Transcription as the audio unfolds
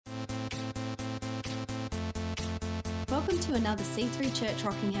Welcome to another C3 Church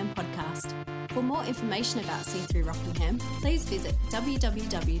Rockingham podcast. For more information about C3 Rockingham, please visit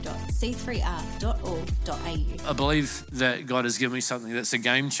www.c3r.org.au. I believe that God has given me something that's a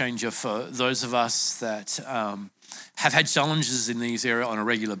game changer for those of us that have had challenges in these areas on a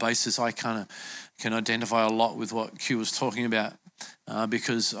regular basis. I kind of can identify a lot with what Q was talking about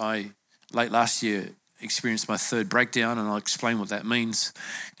because I, late last year, experienced my third breakdown, and I'll explain what that means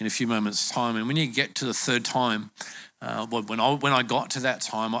in a few moments' time. And when you get to the third time, when I got to that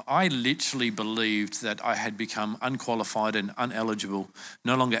time, I literally believed that I had become unqualified and uneligible,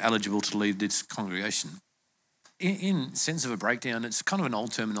 no longer eligible to lead this congregation. In sense of a breakdown, it's kind of an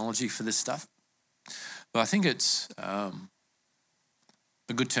old terminology for this stuff, but I think it's a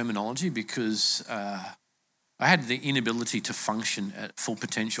good terminology because I had the inability to function at full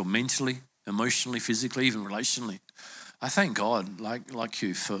potential mentally, emotionally, physically, even relationally. I thank God, like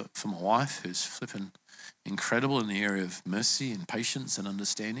you, for my wife, who's flipping incredible in the area of mercy and patience and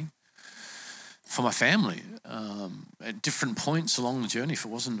understanding. For my family, at different points along the journey, if it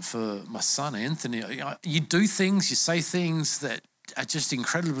wasn't for my son, Anthony, you do things, you say things that are just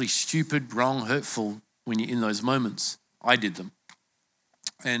incredibly stupid, wrong, hurtful when you're in those moments. I did them.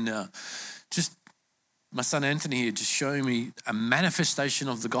 And just my son, Anthony, here just showing me a manifestation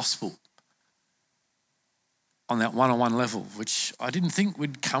of the gospel on that one-on-one level, which I didn't think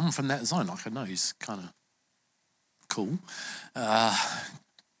would come from that zone. Like, I know he's kind of cool,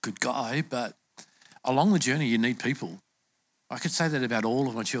 good guy, but along the journey, you need people. I could say that about all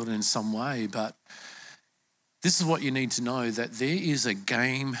of my children in some way, but this is what you need to know, that there is a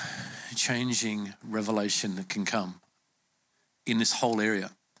game-changing revelation that can come in this whole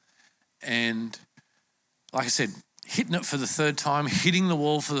area. And like I said, hitting it for the third time, hitting the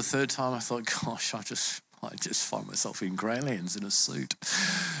wall for the third time, I thought, gosh, I just find myself in Greylands in a suit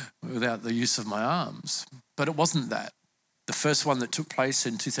without the use of my arms. But it wasn't that. The first one that took place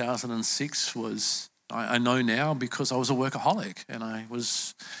in 2006 was, I know now, because I was a workaholic and I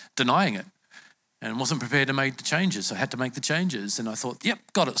was denying it and wasn't prepared to make the changes. So I had to make the changes, and I thought, yep,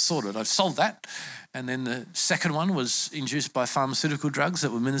 got it sorted. I've solved that. And then the second one was induced by pharmaceutical drugs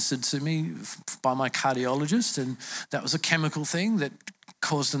that were ministered to me by my cardiologist, and that was a chemical thing that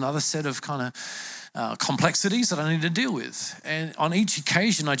caused another set of kind of complexities that I needed to deal with. And on each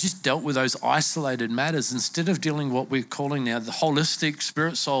occasion, I just dealt with those isolated matters instead of dealing what we're calling now the holistic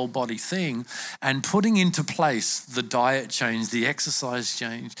spirit, soul, body thing, and putting into place the diet change, the exercise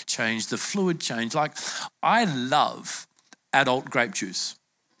change, the fluid change. Like, I love adult grape juice.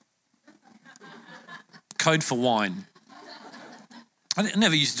 Code for wine. I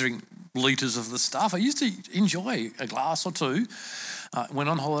never used to drink litres of the stuff. I used to enjoy a glass or two. Went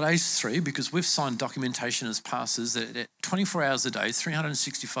on holidays 3, because we've signed documentation as pastors that at 24 hours a day,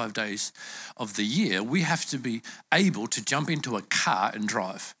 365 days of the year, we have to be able to jump into a car and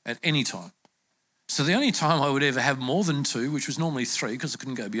drive at any time. So the only time I would ever have more than 2, which was normally 3 because I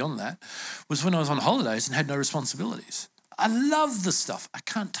couldn't go beyond that, was when I was on holidays and had no responsibilities. I love the stuff. I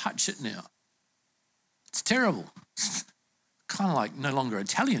can't touch it now. It's terrible. Kind of like no longer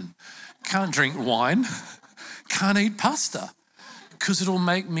Italian. Can't drink wine. Can't eat pasta. Because it'll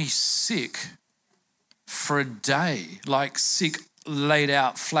make me sick for a day, like sick, laid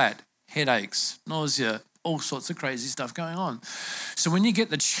out flat, headaches, nausea, all sorts of crazy stuff going on. So when you get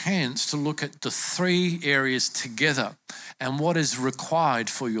the chance to look at the 3 areas together and what is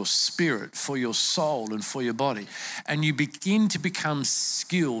required for your spirit, for your soul, and for your body, and you begin to become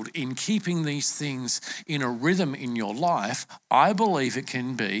skilled in keeping these things in a rhythm in your life, I believe it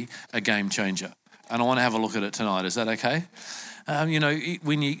can be a game changer. And I want to have a look at it tonight. Is that okay?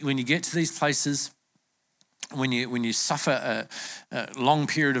 When you get to these places, when you suffer a long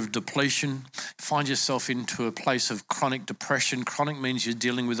period of depletion, find yourself into a place of chronic depression. Chronic means you're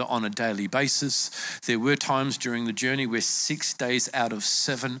dealing with it on a daily basis. There were times during the journey where 6 days out of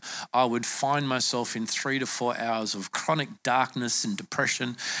 7, I would find myself in 3 to 4 hours of chronic darkness and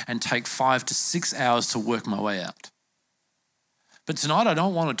depression and take 5 to 6 hours to work my way out. But tonight, I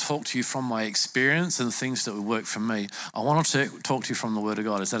don't want to talk to you from my experience and the things that would work for me. I want to talk to you from the Word of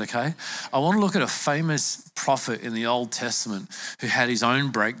God. Is that okay? I want to look at a famous prophet in the Old Testament who had his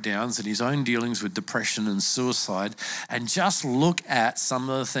own breakdowns and his own dealings with depression and suicide, and just look at some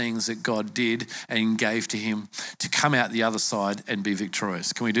of the things that God did and gave to him to come out the other side and be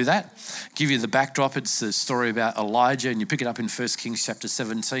victorious. Can we do that? Give you the backdrop. It's a story about Elijah, and you pick it up in 1 Kings chapter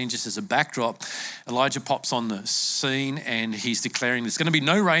 17, just as a backdrop. Elijah pops on the scene and he's declaring there's going to be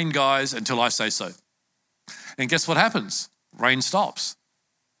no rain, guys, until I say so. And guess what happens? Rain stops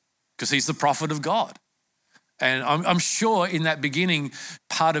because he's the prophet of God. And I'm sure in that beginning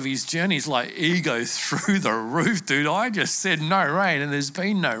part of his journey, is like ego through the roof, dude. I just said no rain and there's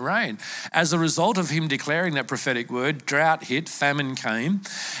been no rain. As a result of him declaring that prophetic word, drought hit, famine came,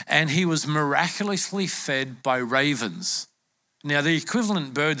 and he was miraculously fed by ravens. Now, the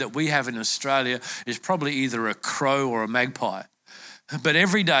equivalent bird that we have in Australia is probably either a crow or a magpie. But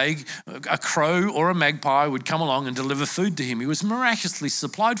every day, a crow or a magpie would come along and deliver food to him. He was miraculously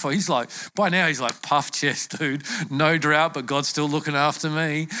supplied for. By now he's like, puff chest, dude. No drought, but God's still looking after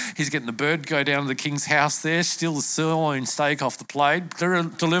me. He's getting the bird, go down to the king's house there, steal the sirloin steak off the plate,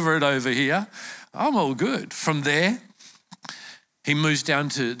 deliver it over here. I'm all good. From there, he moves down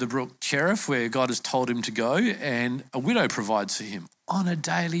to the brook Cherith, where God has told him to go, and a widow provides for him on a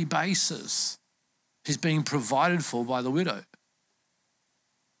daily basis. He's being provided for by the widow.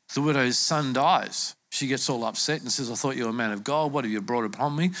 The widow's son dies. She gets all upset and says, I thought you were a man of God. What have you brought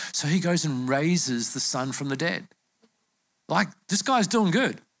upon me? So he goes and raises the son from the dead. Like, this guy's doing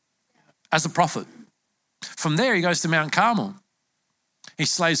good as a prophet. From there, he goes to Mount Carmel. He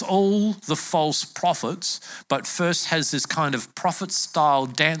slays all the false prophets, but first has this kind of prophet-style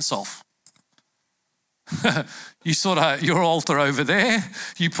dance-off. You sort out your altar over there.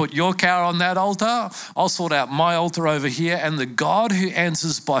 You put your cow on that altar. I'll sort out my altar over here. And the God who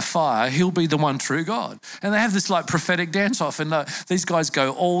answers by fire, he'll be the one true God. And they have this like prophetic dance off. And these guys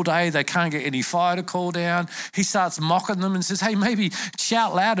go all day. They can't get any fire to call down. He starts mocking them and says, hey, maybe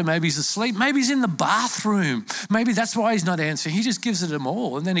shout louder. Maybe he's asleep. Maybe he's in the bathroom. Maybe that's why he's not answering. He just gives it them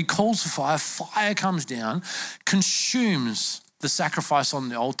all. And then he calls for fire. Fire comes down, consumes the sacrifice on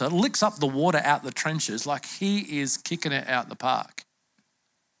the altar, licks up the water out the trenches like he is kicking it out the park.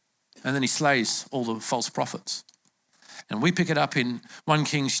 And then he slays all the false prophets. And we pick it up in 1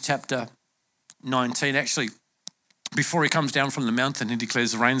 Kings chapter 19. Actually, before he comes down from the mountain, he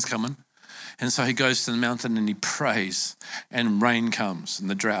declares the rain's coming. And so he goes to the mountain and he prays, and rain comes and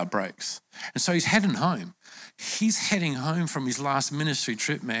the drought breaks. And so he's heading home. He's heading home from his last ministry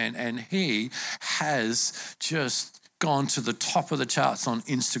trip, man, and he has just gone to the top of the charts on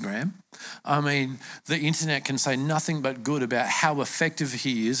Instagram. I mean, the internet can say nothing but good about how effective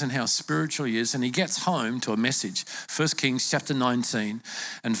he is and how spiritual he is. And he gets home to a message. 1 Kings chapter 19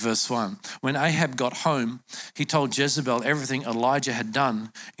 and verse 1. When Ahab got home, he told Jezebel everything Elijah had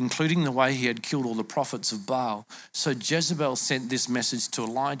done, including the way he had killed all the prophets of Baal. So Jezebel sent this message to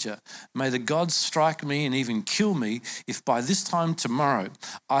Elijah. May the gods strike me and even kill me if by this time tomorrow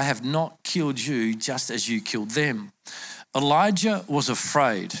I have not killed you just as you killed them. Elijah was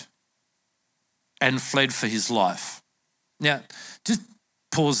afraid and fled for his life. Now, just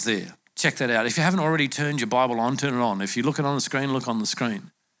pause there. Check that out. If you haven't already turned your Bible on, turn it on. If you're looking on the screen, look on the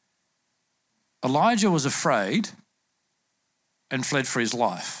screen. Elijah was afraid and fled for his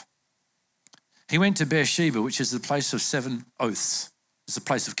life. He went to Beersheba, which is the place of 7 oaths. It's a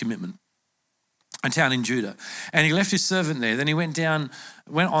place of commitment, a town in Judah. And he left his servant there. Then he went on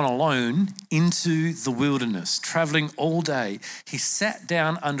alone into the wilderness, traveling all day. He sat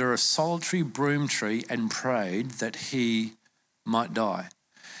down under a solitary broom tree and prayed that he might die.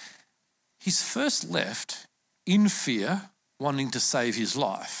 He's first left in fear, wanting to save his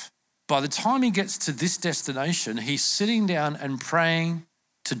life. By the time he gets to this destination, he's sitting down and praying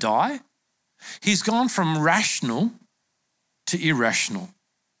to die. He's gone from rational to irrational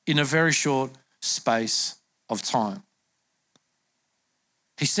in a very short space of time.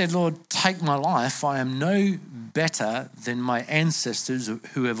 He said, Lord, take my life. I am no better than my ancestors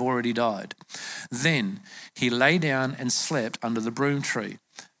who have already died. Then he lay down and slept under the broom tree.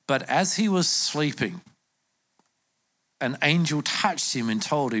 But as he was sleeping, an angel touched him and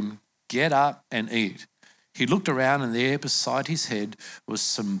told him, get up and eat. He looked around, and there beside his head was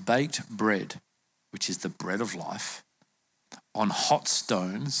some baked bread, which is the bread of life, on hot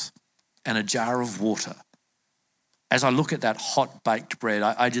stones and a jar of water. As I look at that hot baked bread,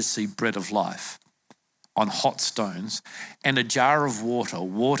 I just see bread of life on hot stones and a jar of water.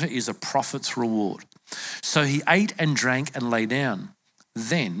 Water is a prophet's reward. So he ate and drank and lay down.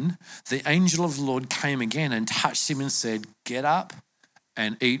 Then the angel of the Lord came again and touched him and said, get up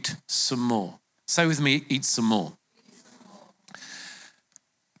and eat some more. Say with me, eat some more.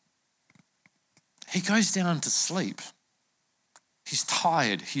 He goes down to sleep. He's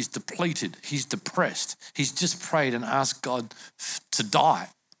tired, he's depleted, he's depressed. He's just prayed and asked God to die.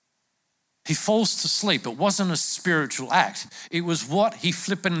 He falls to sleep. It wasn't a spiritual act. It was what he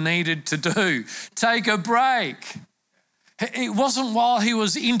flipping needed to do. Take a break. It wasn't while he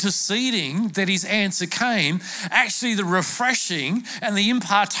was interceding that his answer came. Actually, the refreshing and the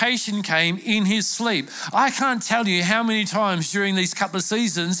impartation came in his sleep. I can't tell you how many times during these couple of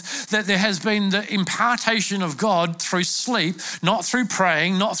seasons that there has been the impartation of God through sleep, not through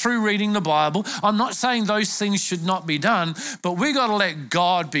praying, not through reading the Bible. I'm not saying those things should not be done, but we got to let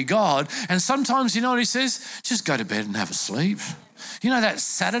God be God. And sometimes, you know what he says? Just go to bed and have a sleep. You know that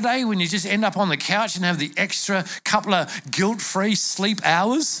Saturday when you just end up on the couch and have the extra couple of guilt-free sleep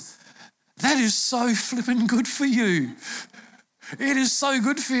hours? That is so flipping good for you. It is so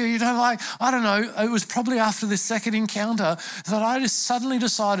good for you. You know, like, I don't know, it was probably after this second encounter that I just suddenly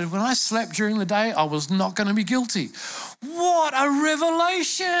decided when I slept during the day, I was not going to be guilty. What a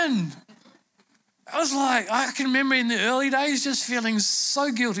revelation. I was like, I can remember in the early days just feeling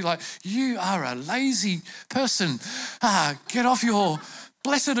so guilty, like, you are a lazy person. Get off your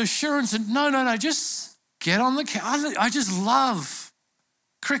blessed assurance. And no, just get on the couch. I just love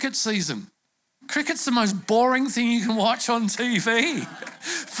cricket season. Cricket's the most boring thing you can watch on TV,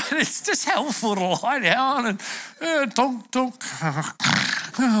 but it's just helpful to lie down and donk.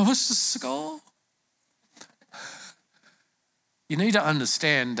 What's the score? You need to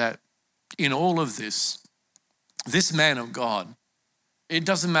understand that in all of this man of God, it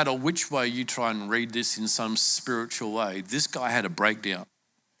doesn't matter which way you try and read this in some spiritual way, this guy had a breakdown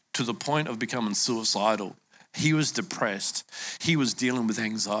to the point of becoming suicidal. He was depressed. He was dealing with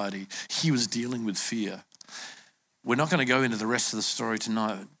anxiety. He was dealing with fear. We're not going to go into the rest of the story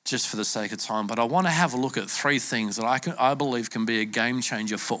tonight just for the sake of time, but I want to have a look at three things that I believe can be a game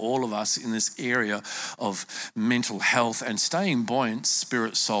changer for all of us in this area of mental health and staying buoyant,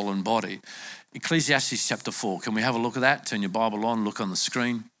 spirit, soul, and body. Ecclesiastes chapter 4. Can we have a look at that? Turn your Bible on, look on the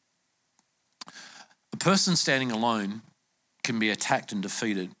screen. A person standing alone can be attacked and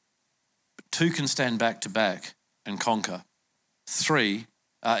defeated. But two can stand back to back and conquer. Three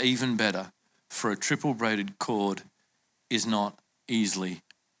are even better, for a triple braided cord is not easily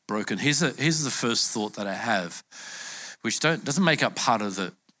broken. Here's the first thought that I have, which doesn't make up part of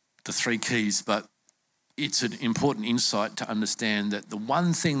the three keys, but it's an important insight to understand that the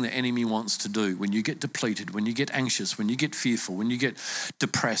one thing the enemy wants to do when you get depleted, when you get anxious, when you get fearful, when you get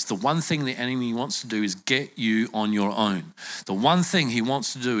depressed, the one thing the enemy wants to do is get you on your own. The one thing he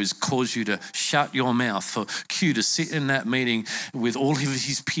wants to do is cause you to shut your mouth, for Q to sit in that meeting with all of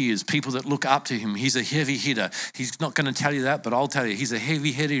his peers, people that look up to him. He's a heavy hitter. He's not going to tell you that, but I'll tell you, he's a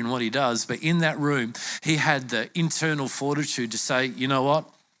heavy hitter in what he does. But in that room, he had the internal fortitude to say, you know what?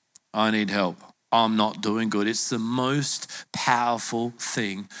 I need help. I'm not doing good. It's the most powerful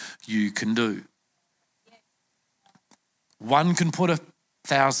thing you can do. One can put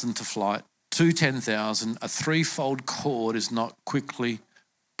 1,000 to flight, 2 10,000. A threefold cord is not quickly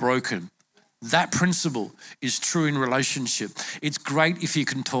broken. That principle is true in relationship. It's great if you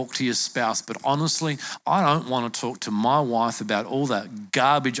can talk to your spouse, but honestly, I don't want to talk to my wife about all that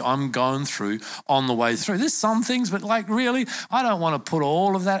garbage I'm going through on the way through. There's some things, but like really, I don't want to put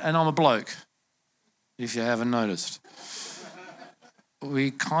all of that, and I'm a bloke. If you haven't noticed. We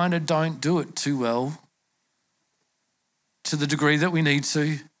kind of don't do it too well to the degree that we need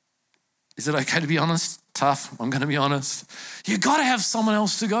to. Is it okay to be honest? Tough, I'm going to be honest. You got to have someone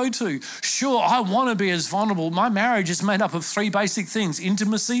else to go to. Sure, I want to be as vulnerable. My marriage is made up of three basic things: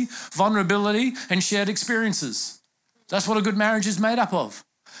 intimacy, vulnerability, and shared experiences. That's what a good marriage is made up of.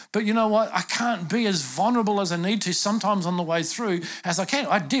 But you know what? I can't be as vulnerable as I need to sometimes on the way through as I can.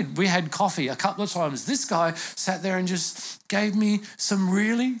 I did. We had coffee a couple of times. This guy sat there and just gave me some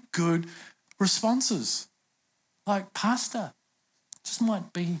really good responses. Like, Pastor, just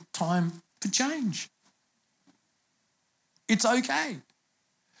might be time for change. It's okay.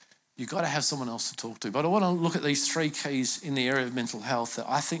 You've got to have someone else to talk to. But I want to look at these three keys in the area of mental health that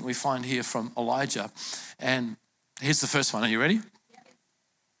I think we find here from Elijah. And here's the first one. Are you ready?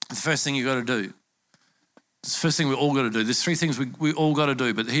 The first thing you got to do. It's the first thing we all got to do. There's three things we all got to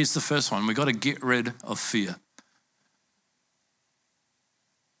do, but here's the first one. We got to get rid of fear.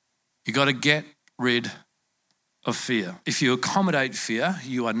 You got to get rid of fear. If you accommodate fear,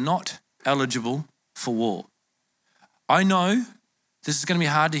 you are not eligible for war. I know this is going to be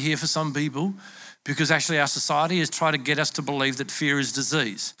hard to hear for some people because actually our society has tried to get us to believe that fear is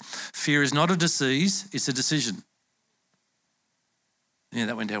disease. Fear is not a disease, it's a decision. Yeah,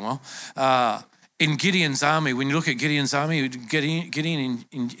 that went down well. In Gideon's army, when you look at Gideon's army, Gideon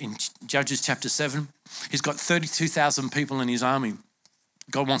in Judges chapter 7, he's got 32,000 people in his army.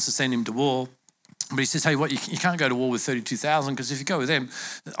 God wants to send him to war. But he says, hey, what, you can't go to war with 32,000 because if you go with them,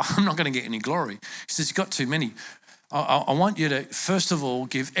 I'm not going to get any glory. He says, you've got too many. I want you to, first of all,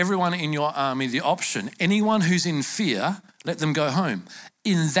 give everyone in your army the option. Anyone who's in fear, let them go home.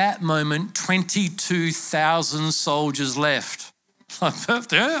 In that moment, 22,000 soldiers left.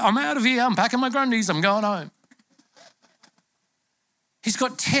 I'm out of here. I'm packing my grundies. I'm going home. He's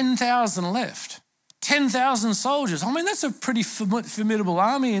got 10,000 left. 10,000 soldiers. I mean, that's a pretty formidable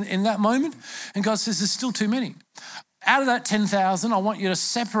army in that moment. And God says, there's still too many. Out of that 10,000, I want you to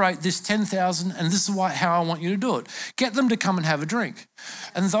separate this 10,000, and this is how I want you to do it. Get them to come and have a drink.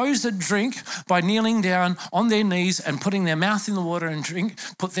 And those that drink by kneeling down on their knees and putting their mouth in the water and drink,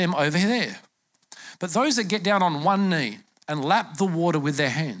 put them over there. But those that get down on one knee and lap the water with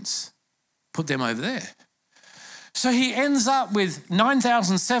their hands, put them over there. So he ends up with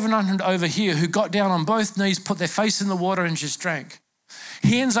 9,700 over here who got down on both knees, put their face in the water and just drank.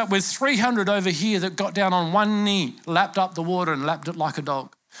 He ends up with 300 over here that got down on one knee, lapped up the water and lapped it like a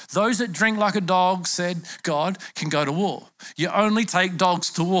dog. Those that drink like a dog, said God, can go to war. You only take dogs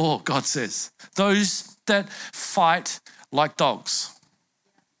to war, God says. Those that fight like dogs.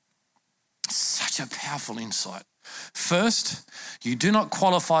 Such a powerful insight. First, you do not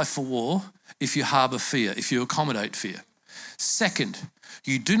qualify for war if you harbor fear, if you accommodate fear. Second,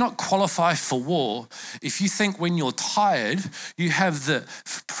 you do not qualify for war if you think when you're tired, you have the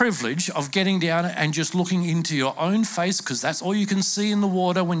privilege of getting down and just looking into your own face, because that's all you can see in the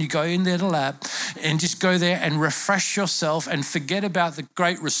water when you go in there to lap, and just go there and refresh yourself and forget about the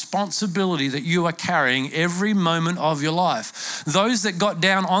great responsibility that you are carrying every moment of your life. Those that got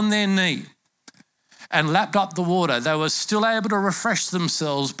down on their knee and lapped up the water, they were still able to refresh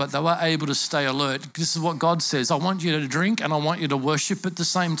themselves, but they were able to stay alert. This is what God says. I want you to drink and I want you to worship at the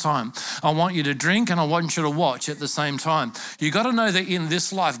same time. I want you to drink and I want you to watch at the same time. You got to know that in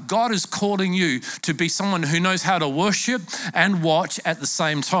this life, God is calling you to be someone who knows how to worship and watch at the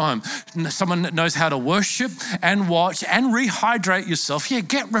same time. Someone that knows how to worship and watch and rehydrate yourself. Yeah,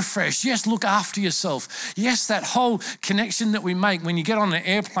 get refreshed. Yes, look after yourself. Yes, that whole connection that we make when you get on an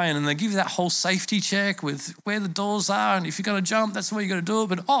airplane and they give you that whole safety check with where the doors are, and if you're going to jump, that's where you're going to do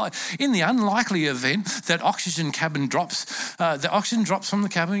it. But in the unlikely event that oxygen drops from the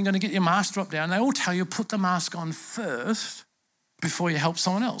cabin, you're going to get your mask dropped down. They all tell you put the mask on first before you help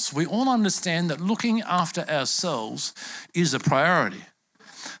someone else. We all understand that looking after ourselves is a priority,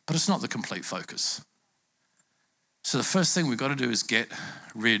 but it's not the complete focus. So the first thing we've got to do is get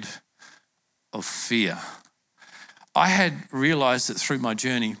rid of fear. I had realized that through my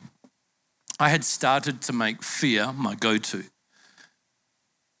journey, I had started to make fear my go-to.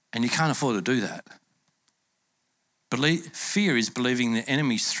 And you can't afford to do that. Fear is believing the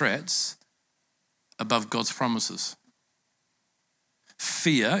enemy's threats above God's promises.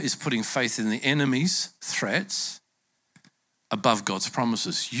 Fear is putting faith in the enemy's threats above God's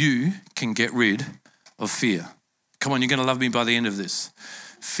promises. You can get rid of fear. Come on, you're going to love me by the end of this.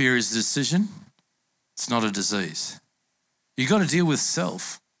 Fear is a decision. It's not a disease. You've got to deal with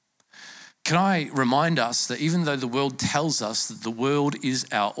self. Can I remind us that even though the world tells us that the world is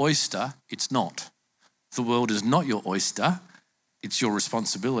our oyster, it's not. The world is not your oyster, it's your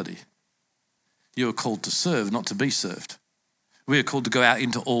responsibility. You are called to serve, not to be served. We are called to go out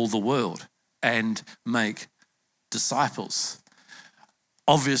into all the world and make disciples.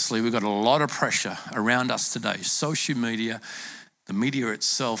 Obviously, we've got a lot of pressure around us today. Social media, the media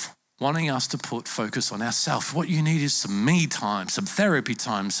itself, wanting us to put focus on ourselves. What you need is some me time, some therapy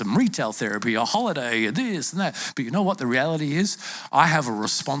time, some retail therapy, a holiday, this and that. But you know what the reality is? I have a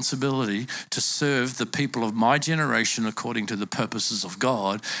responsibility to serve the people of my generation according to the purposes of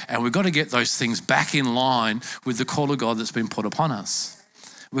God. And we've got to get those things back in line with the call of God that's been put upon us.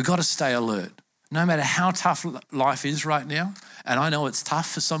 We've got to stay alert. No matter how tough life is right now, and I know it's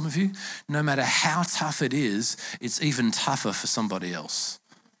tough for some of you, no matter how tough it is, it's even tougher for somebody else.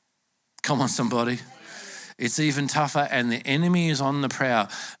 Come on, somebody. It's even tougher, and the enemy is on the prowl.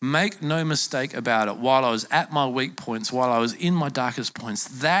 Make no mistake about it. While I was at my weak points, while I was in my darkest points,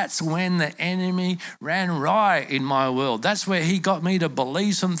 that's when the enemy ran riot in my world. That's where he got me to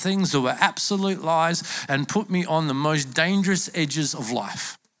believe some things that were absolute lies and put me on the most dangerous edges of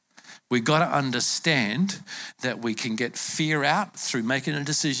life. We've got to understand that we can get fear out through making a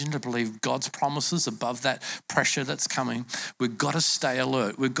decision to believe God's promises above that pressure that's coming. We've got to stay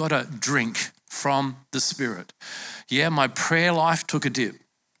alert. We've got to drink from the Spirit. Yeah, my prayer life took a dip.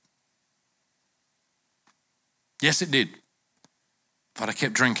 Yes, it did. But I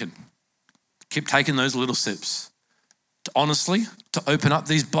kept drinking. Kept taking those little sips. Honestly, to open up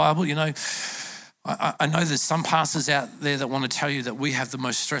these Bible, I know there's some pastors out there that want to tell you that we have the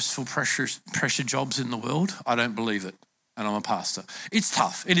most stressful pressure jobs in the world. I don't believe it. and I'm a pastor. It's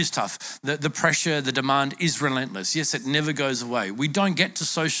tough. It is tough. The pressure, the demand is relentless. Yes, it never goes away. We don't get to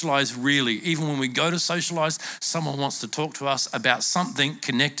socialize really. Even when we go to socialize, someone wants to talk to us about something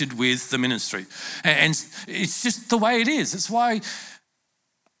connected with the ministry. And it's just the way it is. It's why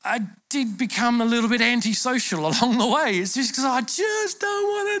I did become a little bit antisocial along the way. It's just because I just don't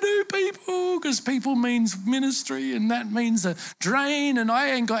want to do people, because people means ministry, and that means a drain, and I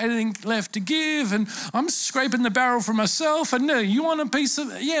ain't got anything left to give, and I'm scraping the barrel for myself, and no, you want a piece of,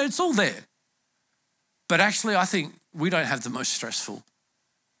 yeah, it's all there. But actually, I think we don't have the most stressful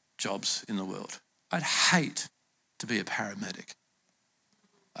jobs in the world. I'd hate to be a paramedic.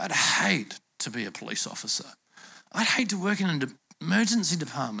 I'd hate to be a police officer. I'd hate to work in an emergency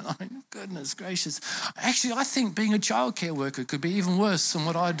department. I mean, goodness gracious. Actually, I think being a childcare worker could be even worse than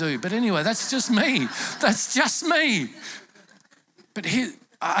what I do. But anyway, that's just me. That's just me. But here,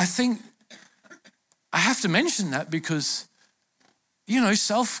 I think I have to mention that because,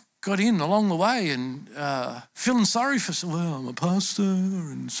 self got in along the way, and feeling sorry for, well, I'm a pastor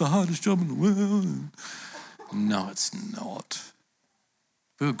and it's the hardest job in the world. No, it's not.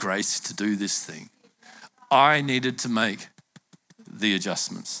 We were graced to do this thing. I needed to make the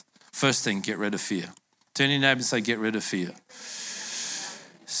adjustments. First thing, get rid of fear. Turn to your neighbor and say, get rid of fear.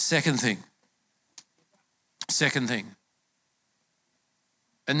 Second thing,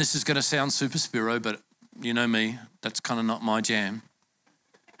 and this is going to sound super spiro, but you know me, that's kind of not my jam.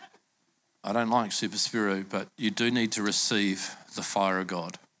 I don't like super spiro, but you do need to receive the fire of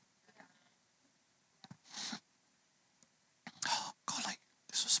God. Oh, golly,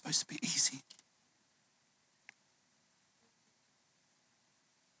 this was supposed to be easy.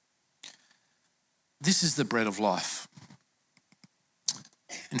 This is the bread of life.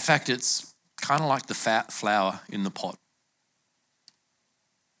 In fact, it's kind of like the fat flour in the pot.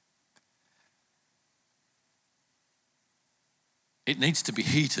 It needs to be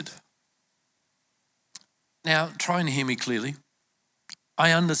heated. Now, try and hear me clearly.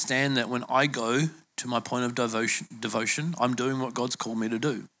 I understand that when I go to my point of devotion, I'm doing what God's called me to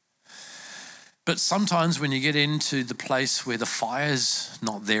do. But sometimes when you get into the place where the fire's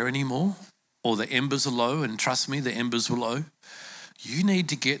not there anymore, or the embers are low, and trust me, the embers were low, you need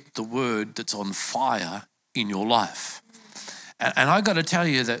to get the word that's on fire in your life. And I got to tell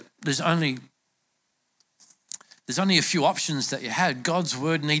you that there's only a few options that you had. God's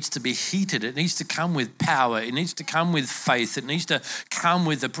word needs to be heated. It needs to come with power. It needs to come with faith. It needs to come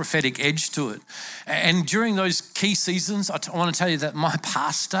with a prophetic edge to it. And during those key seasons, I want to tell you that my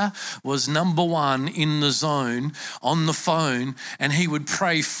pastor was number one in the zone on the phone, and he would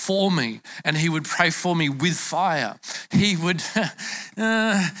pray for me, and he would pray for me with fire. He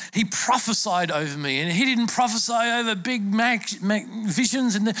prophesied over me, and he didn't prophesy over big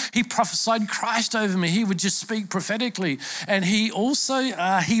visions, and he prophesied Christ over me. He would just speak prophetically. And he also,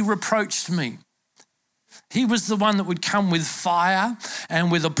 he reproached me. He was the one that would come with fire and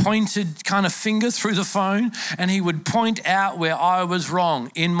with a pointed kind of finger through the phone, and he would point out where I was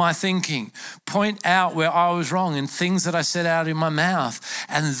wrong in my thinking, point out where I was wrong in things that I said out in my mouth.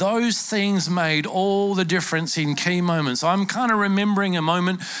 And those things made all the difference in key moments. I'm kind of remembering a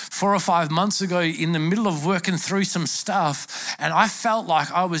moment 4 or 5 months ago in the middle of working through some stuff, and I felt like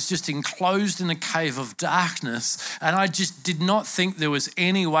I was just enclosed in a cave of darkness, and I just did not think there was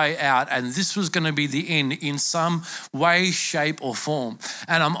any way out, and this was going to be the end in some way, shape, or form.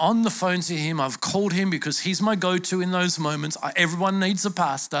 And I'm on the phone to him. I've called him because he's my go-to in those moments. Everyone needs a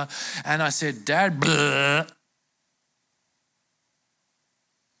pastor. And I said, Dad, bleh.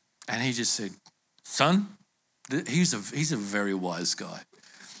 And he just said, son, he's a very wise guy.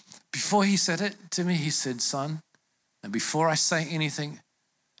 Before he said it to me, he said, son, and before I say anything,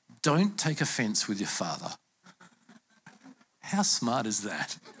 don't take offense with your father. How smart is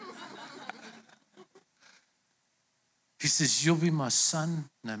that? He says, you'll be my son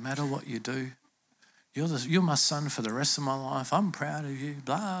no matter what you do. You're my son for the rest of my life. I'm proud of you,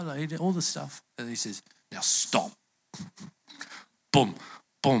 blah, blah, all the stuff. And he says, now stop. Boom,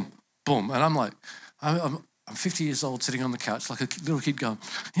 boom, boom. And I'm like, I'm 50 years old sitting on the couch like a little kid going,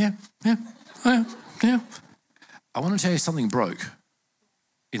 yeah. I want to tell you something broke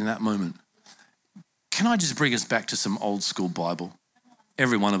in that moment. Can I just bring us back to some old school Bible?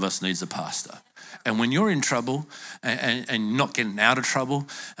 Every one of us needs a pastor. And when you're in trouble and not getting out of trouble,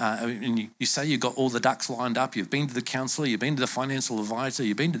 and you say you've got all the ducks lined up, you've been to the counselor, you've been to the financial advisor,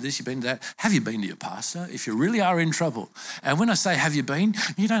 you've been to this, you've been to that, have you been to your pastor? If you really are in trouble. And when I say have you been,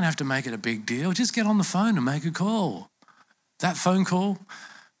 you don't have to make it a big deal. Just get on the phone and make a call. That phone call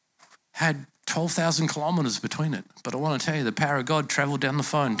had 12,000 kilometers between it. But I want to tell you, the power of God traveled down the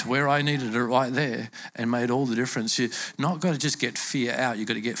phone to where I needed it right there and made all the difference. You've not got to just get fear out, you've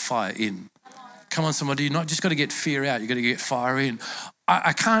got to get fire in. Come on, somebody, you've not just got to get fear out, you've got to get fire in.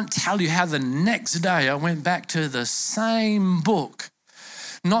 I can't tell you how the next day I went back to the same book,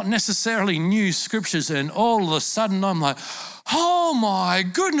 not necessarily new scriptures, and all of a sudden I'm like, oh my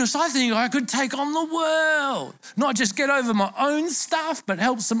goodness, I think I could take on the world. Not just get over my own stuff, but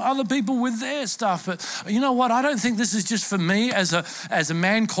help some other people with their stuff. But you know what? I don't think this is just for me as a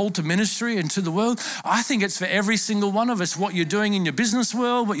man called to ministry and to the world. I think it's for every single one of us. What you're doing in your business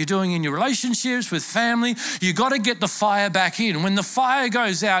world, what you're doing in your relationships with family, you got to get the fire back in. When the fire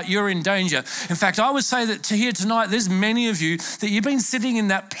goes out, you're in danger. In fact, I would say that here tonight, there's many of you that you've been sitting in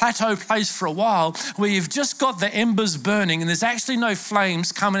that plateau place for a while where you've just got the embers burning and there's actually no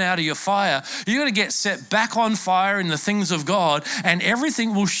flames coming out of your fire. You're going to get set back on fire in the things of God and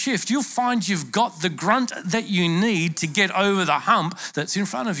everything will shift. You'll find you've got the grunt that you need to get over the hump that's in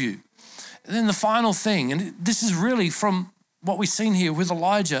front of you. And then the final thing, and this is really from what we've seen here with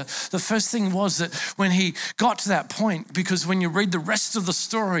Elijah, the first thing was that when he got to that point, because when you read the rest of the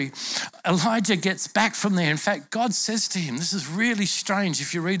story, Elijah gets back from there. In fact, God says to him, this is really strange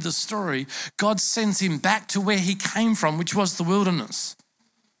if you read the story, God sends him back to where he came from, which was the wilderness.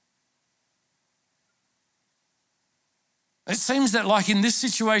 It seems that like in this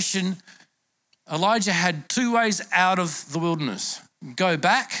situation, Elijah had two ways out of the wilderness. Go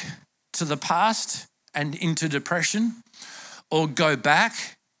back to the past and into depression, or go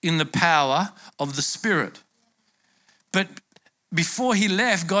back in the power of the Spirit. But before he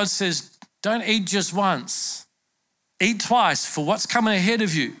left, God says, don't eat just once. Eat twice for what's coming ahead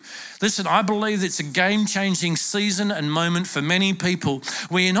of you. Listen, I believe it's a game-changing season and moment for many people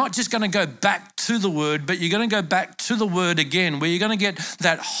where you're not just going to go back to the Word, but you're going to go back to the Word again, where you're going to get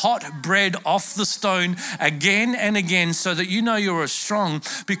that hot bread off the stone again and again so that you know you're strong,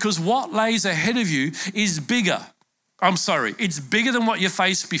 because what lays ahead of you is bigger. It's bigger than what you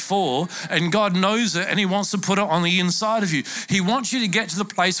faced before, and God knows it and he wants to put it on the inside of you. He wants you to get to the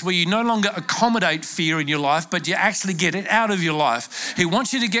place where you no longer accommodate fear in your life, but you actually get it out of your life. He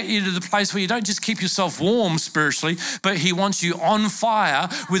wants you to get you to the place where you don't just keep yourself warm spiritually, but he wants you on fire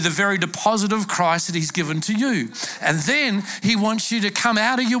with the very deposit of Christ that he's given to you. And then he wants you to come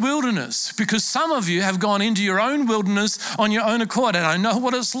out of your wilderness, because some of you have gone into your own wilderness on your own accord, and I know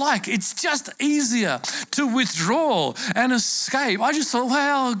what it's like. It's just easier to withdraw and escape. I just thought,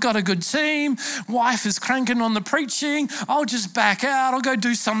 well, I've got a good team. Wife is cranking on the preaching. I'll just back out. I'll go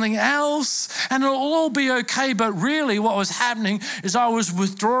do something else and it'll all be okay. But really what was happening is I was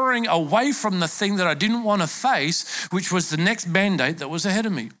withdrawing away from the thing that I didn't want to face, which was the next mandate that was ahead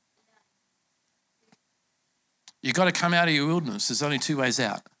of me. You got to come out of your wilderness. There's only two ways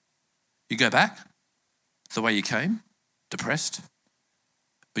out. You go back the way you came, depressed,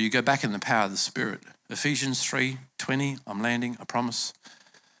 or you go back in the power of the Spirit. Ephesians 3:20, I'm landing, I promise.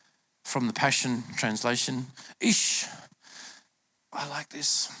 From the Passion Translation. I like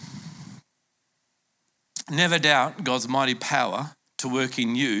this. Never doubt God's mighty power to work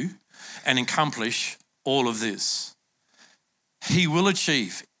in you and accomplish all of this. He will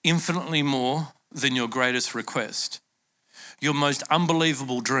achieve infinitely more than your greatest request, your most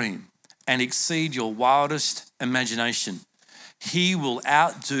unbelievable dream, and exceed your wildest imagination. He will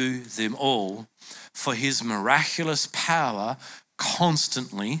outdo them all, for his miraculous power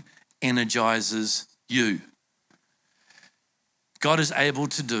constantly energizes you. God is able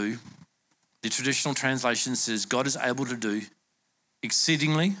to do, the traditional translation says, God is able to do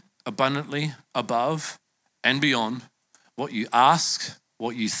exceedingly, abundantly, above and beyond what you ask,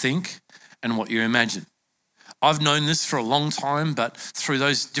 what you think, and what you imagine. I've known this for a long time, but through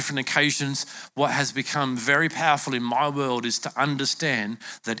those different occasions, what has become very powerful in my world is to understand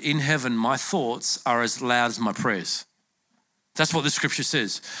that in heaven, my thoughts are as loud as my prayers. That's what the scripture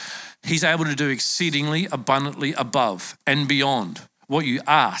says. He's able to do exceedingly abundantly above and beyond what you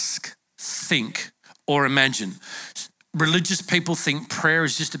ask, think, or imagine. Religious people think prayer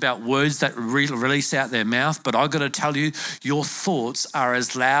is just about words that release out their mouth, but I've got to tell you, your thoughts are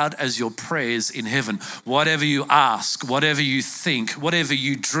as loud as your prayers in heaven. Whatever you ask, whatever you think, whatever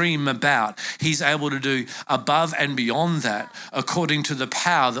you dream about, he's able to do above and beyond that according to the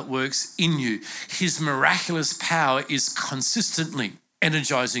power that works in you. His miraculous power is consistently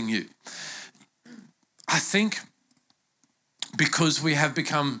energizing you. I think because we have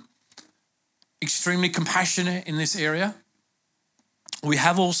become extremely compassionate in this area, we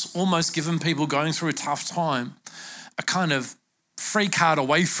have almost given people going through a tough time a kind of free card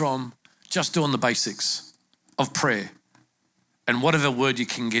away from just doing the basics of prayer and whatever word you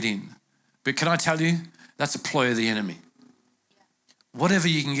can get in. But can I tell you, that's a ploy of the enemy. Whatever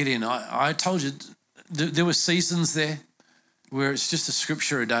you can get in. I told you, there were seasons there where it's just a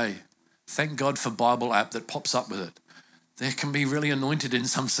scripture a day. Thank God for Bible app that pops up with it. There can be really anointed in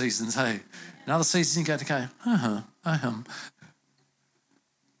some seasons, hey. In other seasons you go, I am.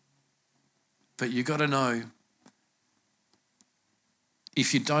 But you got to know,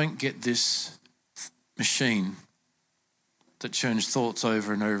 if you don't get this machine that churns thoughts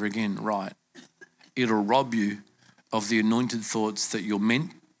over and over again right, it'll rob you of the anointed thoughts that you're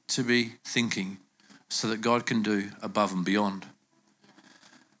meant to be thinking so that God can do above and beyond.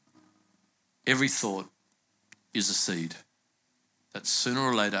 Every thought is a seed that sooner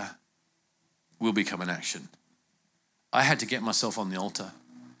or later will become an action. I had to get myself on the altar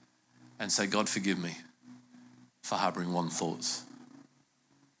and say, God, forgive me for harboring wrong thoughts.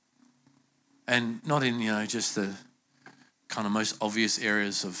 And not in, just the kind of most obvious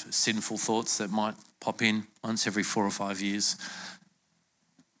areas of sinful thoughts that might pop in once every 4 or 5 years.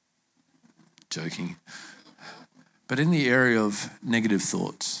 Joking. But in the area of negative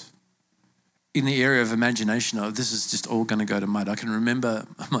thoughts, in the area of imagination, this is just all going to go to mud. I can remember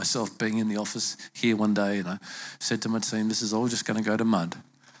myself being in the office here one day and I said to my team, this is all just going to go to mud.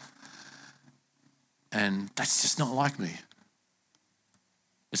 And that's just not like me.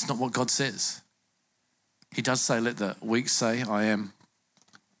 It's not what God says. He does say, let the weak say, I am.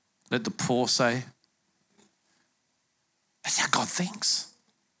 Let the poor say. That's how God thinks.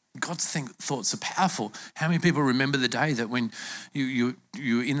 God's thoughts are powerful. How many people remember the day that when you're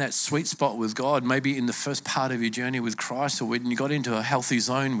in that sweet spot with God, maybe in the first part of your journey with Christ, or when you got into a healthy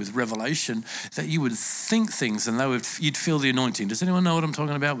zone with revelation, that you would think things and you'd feel the anointing. Does anyone know what I'm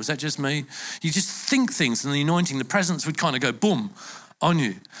talking about? Was that just me? You just think things and the anointing, the presence would kind of go boom on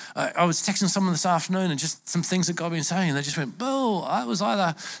you. I was texting someone this afternoon and just some things that God had been saying, and they just went, "Bill, I was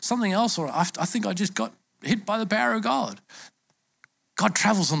either something else or I think I just got hit by the power of God." God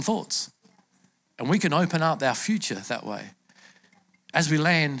travels on thoughts, and we can open up our future that way. As we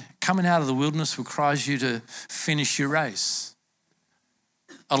land, coming out of the wilderness requires you to finish your race.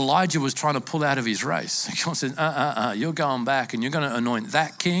 Elijah was trying to pull out of his race. God said, you're going back and you're going to anoint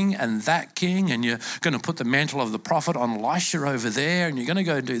that king, and you're going to put the mantle of the prophet on Elisha over there, and you're going to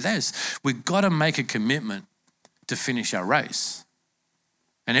go do this. We've got to make a commitment to finish our race.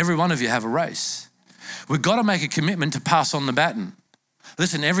 And every one of you have a race. We've got to make a commitment to pass on the baton.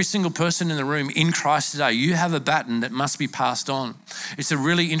 Listen, every single person in the room in Christ today, you have a baton that must be passed on. It's a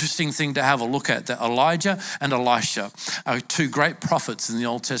really interesting thing to have a look at, that Elijah and Elisha are two great prophets in the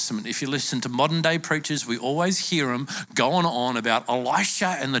Old Testament. If you listen to modern day preachers, we always hear them going on about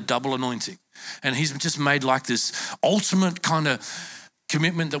Elisha and the double anointing. And he's just made like this ultimate kind of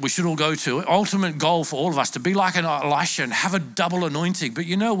commitment that we should all go to, ultimate goal for all of us to be like an Elisha and have a double anointing. But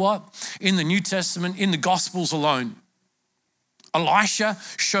you know what? In the New Testament, in the Gospels alone, Elisha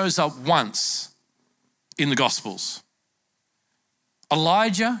shows up once in the Gospels.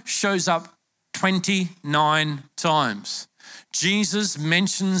 Elijah shows up 29 times. Jesus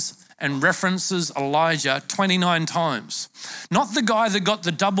mentions and references Elijah 29 times. Not the guy that got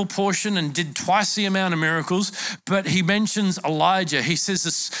the double portion and did twice the amount of miracles, but he mentions Elijah. He says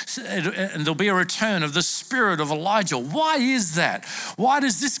this, and there'll be a return of the spirit of Elijah. Why is that? Why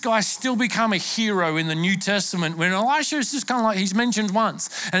does this guy still become a hero in the New Testament when Elisha is just kind of like he's mentioned once,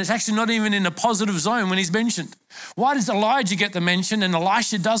 and it's actually not even in a positive zone when he's mentioned? Why does Elijah get the mention and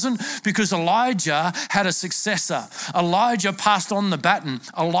Elisha doesn't? Because Elijah had a successor. Elijah passed on the baton.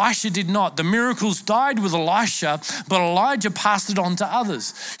 Elisha did not. The miracles died with Elisha, but Elijah passed it on to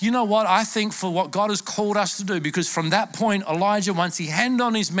others. You know what? I think for what God has called us to do, because from that point, Elijah, once he handed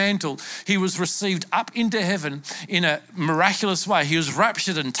on his mantle, he was received up into heaven in a miraculous way. He was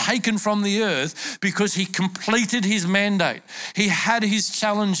raptured and taken from the earth because he completed his mandate. He had his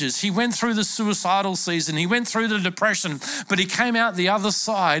challenges. He went through the suicidal season. He went through the depression, but he came out the other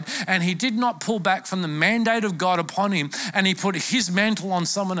side and he did not pull back from the mandate of God upon him, and he put his mantle on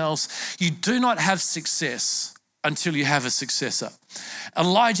someone else. You do not have success until you have a successor.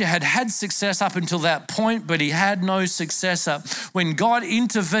 Elijah had success up until that point, but he had no successor. When God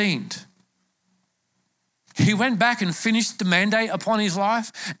intervened, he went back and finished the mandate upon his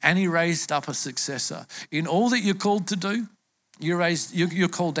life, and he raised up a successor. In all that you're called to do, you're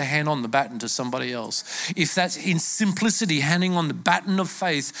called to hand on the baton to somebody else. If that's in simplicity, handing on the baton of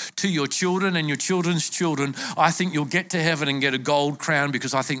faith to your children and your children's children, I think you'll get to heaven and get a gold crown,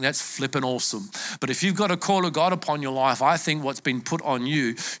 because I think that's flipping awesome. But if you've got a call of God upon your life, I think what's been put on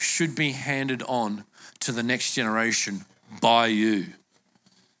you should be handed on to the next generation by you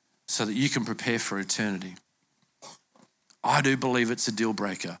so that you can prepare for eternity. I do believe it's a deal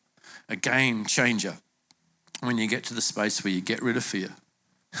breaker. a game changer when you get to the space where you get rid of fear.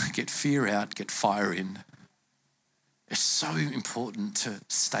 Get fear out, get fire in. It's so important to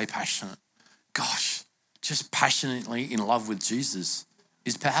stay passionate. Gosh, just passionately in love with Jesus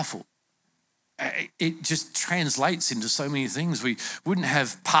is powerful. It just translates into so many things. We wouldn't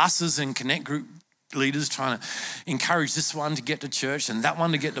have pastors and connect group leaders trying to encourage this one to get to church and that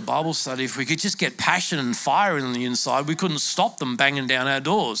one to get to Bible study. If we could just get passion and fire in the inside, we couldn't stop them banging down our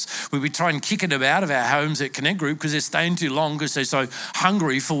doors. We'd be trying kicking them out of our homes at Connect Group because they're staying too long because they're so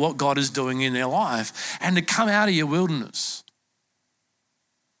hungry for what God is doing in their life. And to come out of your wilderness.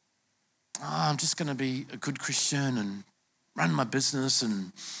 I'm just going to be a good Christian and run my business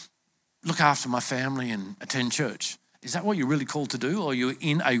and look after my family and attend church. Is that what you're really called to do? Or you're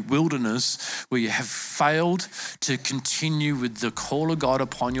in a wilderness where you have failed to continue with the call of God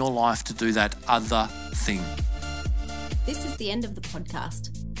upon your life to do that other thing? This is the end of the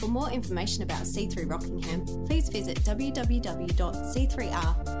podcast. For more information about C3 Rockingham, please visit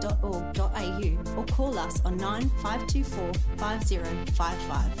www.c3r.org.au or call us on 9524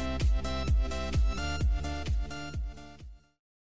 5055.